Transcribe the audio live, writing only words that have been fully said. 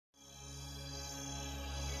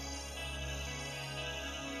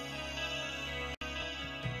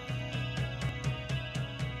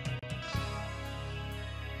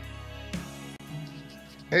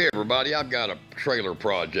Hey everybody, I've got a trailer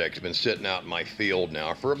project that's been sitting out in my field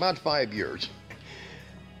now for about 5 years.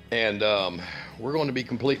 And we're going to be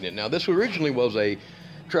completing it. Now this originally was a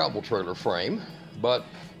travel trailer frame, but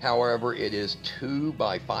however it is 2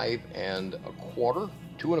 by 5 and a quarter,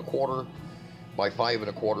 2 and a quarter by 5 and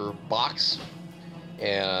a quarter box,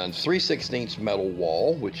 and 3/16 metal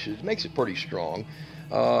wall, which makes it pretty strong.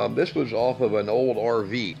 This was off of an old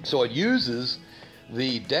RV. So it uses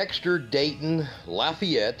the Dexter, Dayton,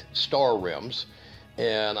 Lafayette star rims,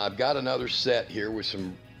 and I've got another set here with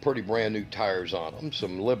some pretty brand new tires on them,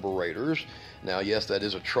 some Liberators. Now yes, that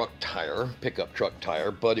is a truck tire, pickup truck tire,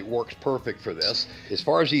 but it works perfect for this. As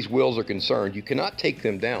far as these wheels are concerned, you cannot take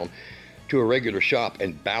them down to a regular shop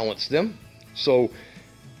and balance them. So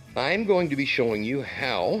I'm going to be showing you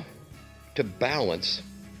how to balance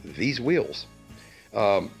these wheels.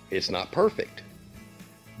 It's not perfect,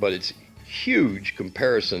 but it's huge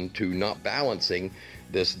comparison to not balancing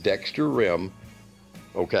this Dexter rim.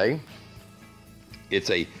 Okay, it's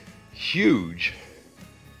a huge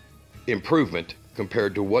improvement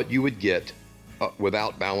compared to what you would get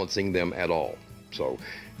without balancing them at all. So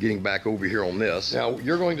getting back over here on this, now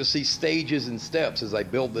you're going to see stages and steps as I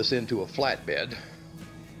build this into a flatbed.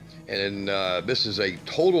 And this is a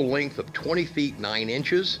total length of 20 feet 9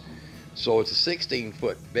 inches. So it's a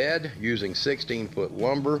 16-foot bed using 16-foot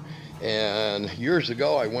lumber. And years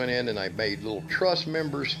ago I went in and I made little truss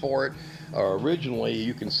members for it. Originally,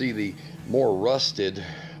 you can see the more rusted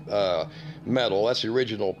metal. That's the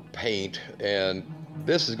original paint, and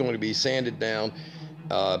this is going to be sanded down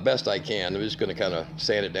best I can. I'm just going to kind of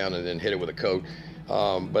sand it down and then hit it with a coat.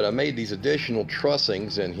 But I made these additional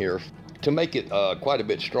trussings in here to make it quite a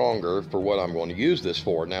bit stronger for what I'm going to use this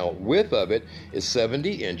for. Now, width of it is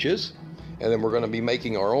 70 inches, and then we're going to be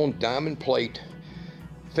making our own diamond plate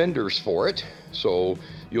fenders for it. So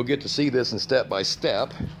you'll get to see this in step by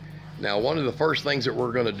step. Now, one of the first things that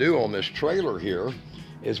we're going to do on this trailer here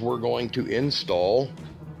is we're going to install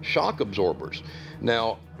shock absorbers.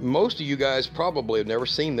 Now, most of you guys probably have never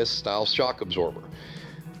seen this style shock absorber.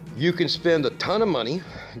 You can spend a ton of money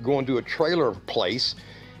going to a trailer place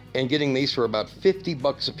and getting these for about 50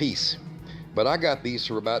 bucks a piece. But I got these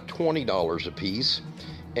for about $20 a piece,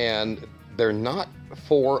 and they're not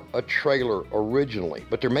for a trailer originally,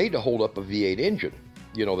 but they're made to hold up a V8 engine.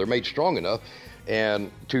 You know, they're made strong enough and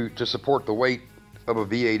to support the weight of a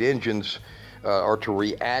V8 engines or to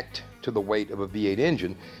react to the weight of a V8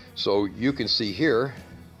 engine. So you can see here,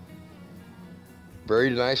 very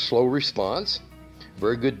nice slow response,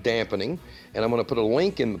 very good dampening. And I'm going to put a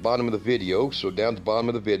link in the bottom of the video. So down at the bottom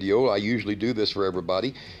of the video, I usually do this for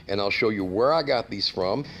everybody, and I'll show you where I got these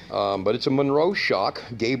from. But it's a Monroe shock.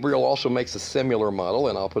 Gabriel also makes a similar model,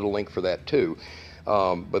 and I'll put a link for that too.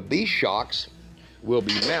 But these shocks will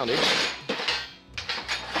be mounted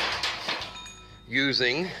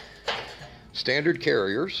using standard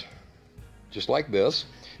carriers, just like this,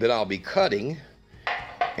 that I'll be cutting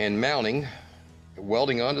and mounting,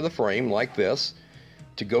 welding onto the frame like this,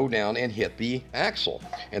 to go down and hit the axle.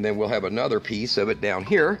 And then we'll have another piece of it down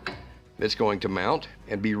here that's going to mount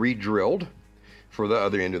and be re-drilled for the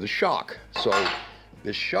other end of the shock. So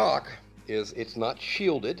this shock it's not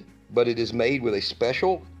shielded, but it is made with a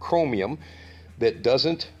special chromium that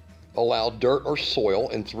doesn't allow dirt or soil,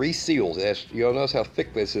 and 3 seals. You'll notice how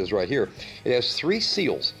thick this is right here. It has 3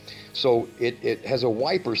 seals. So it has a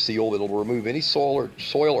wiper seal that'll remove any soil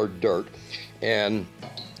or dirt. And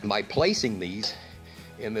by placing these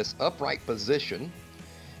in this upright position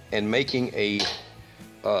and making a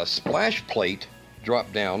splash plate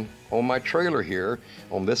drop down on my trailer here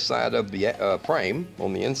on this side of the frame,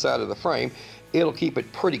 on the inside of the frame, it'll keep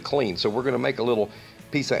it pretty clean. So we're going to make a little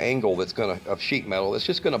piece of angle of sheet metal that's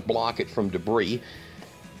just going to block it from debris.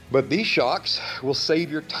 But these shocks will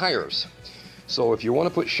save your tires. So if you want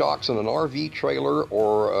to put shocks on an RV trailer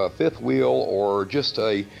or a fifth wheel or just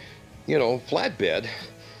a flatbed,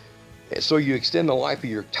 so you extend the life of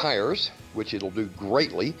your tires, which it'll do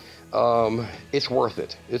greatly, it's worth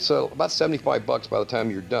it. It's about 75 bucks by the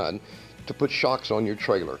time you're done to put shocks on your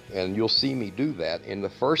trailer. And you'll see me do that in the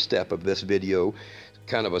first step of this video,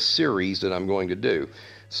 kind of a series that I'm going to do.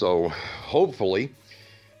 So hopefully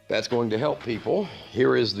that's going to help people.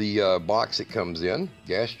 Here is the box it comes in,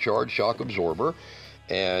 gas charged shock absorber,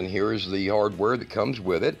 and here is the hardware that comes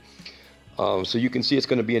with it. So you can see it's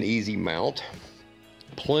going to be an easy mount.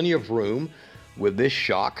 Plenty of room with this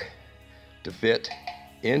shock to fit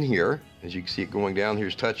in here. As you can see it going down,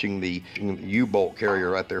 here's touching the U-bolt carrier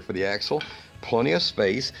right there for the axle. Plenty of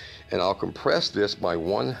space, and I'll compress this by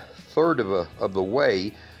 1/3 of the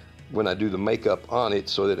way when I do the makeup on it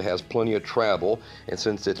so that it has plenty of travel. And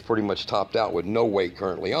since it's pretty much topped out with no weight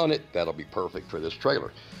currently on it, that'll be perfect for this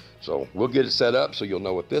trailer. So we'll get it set up so you'll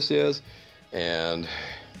know what this is. And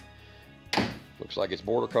looks like it's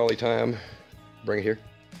Border Collie time. Bring it here.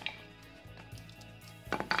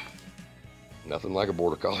 Nothing like a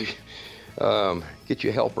Border Collie. Get you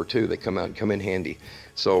a helper too. They come out and come in handy.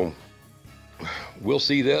 So we'll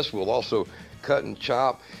see this. We'll also cut and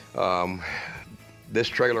chop. This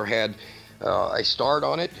trailer had a start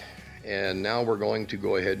on it, and now we're going to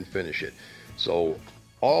go ahead and finish it. So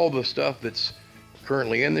all the stuff that's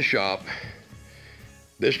currently in the shop,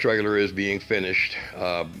 this trailer is being finished.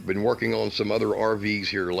 Been working on some other RVs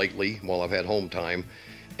here lately while I've had home time,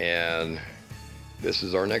 and this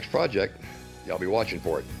is our next project. Y'all be watching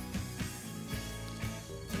for it.